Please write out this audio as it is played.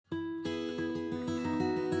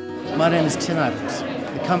My name is Tim Adams.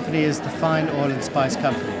 The company is the Fine Oil and Spice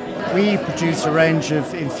Company. We produce a range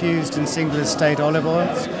of infused and single estate olive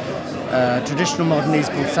oils, traditional modernese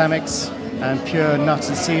balsamics, and pure nut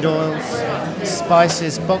and seed oils,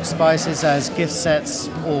 spices, box spices as gift sets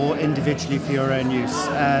or individually for your own use.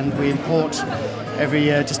 And we import every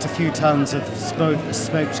year just a few tons of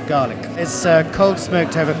smoked garlic. It's cold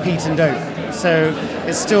smoked over peat and oak, so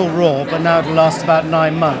it's still raw, but now it'll last about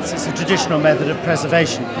 9 months. It's a traditional method of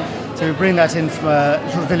preservation. So we bring that in from a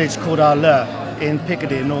little village called Arleux in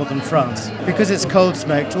Picardy in northern France. Because it's cold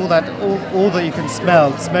smoked, all that you can smell,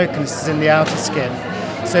 the smokiness is in the outer skin.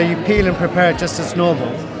 So you peel and prepare it just as normal,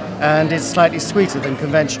 and it's slightly sweeter than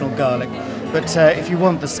conventional garlic. But if you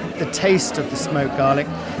want the taste of the smoked garlic,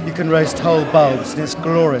 you can roast whole bulbs, and it's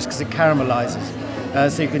glorious because it caramelizes.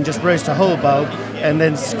 So you can just roast a whole bulb and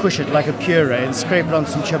then squish it like a puree and scrape it on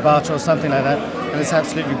some ciabatta or something like that, and it's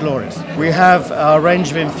absolutely glorious. We have our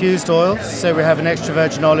range of infused oils, so we have an extra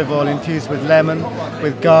virgin olive oil infused with lemon,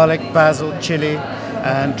 with garlic, basil, chili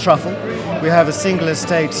and truffle. We have a single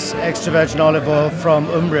estate extra virgin olive oil from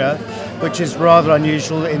Umbria, which is rather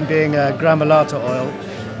unusual in being a granulata oil,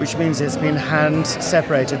 which means it's been hand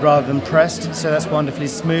separated rather than pressed, so that's wonderfully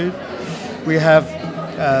smooth. We have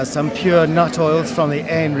some pure nut oils from the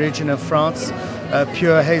Ain region of France,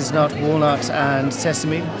 pure hazelnut, walnut and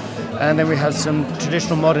sesame. And then we have some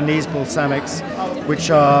traditional modernese balsamics, which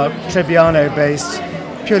are Trebbiano based,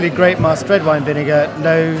 purely grape must, red wine vinegar,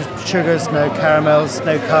 no sugars, no caramels,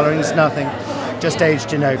 no colourings, nothing, just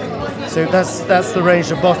aged in oak. So that's the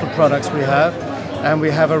range of bottled products we have, and we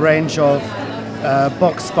have a range of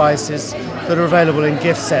box spices that are available in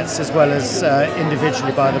gift sets as well as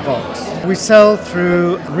individually by the box. We sell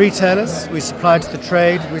through retailers, we supply to the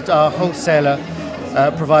trade, our wholesaler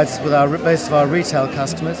provides us with most of our retail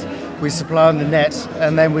customers. We supply on the net,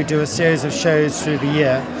 and then we do a series of shows through the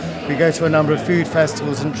year. We go to a number of food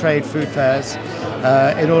festivals and trade food fairs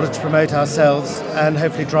in order to promote ourselves and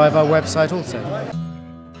hopefully drive our website also.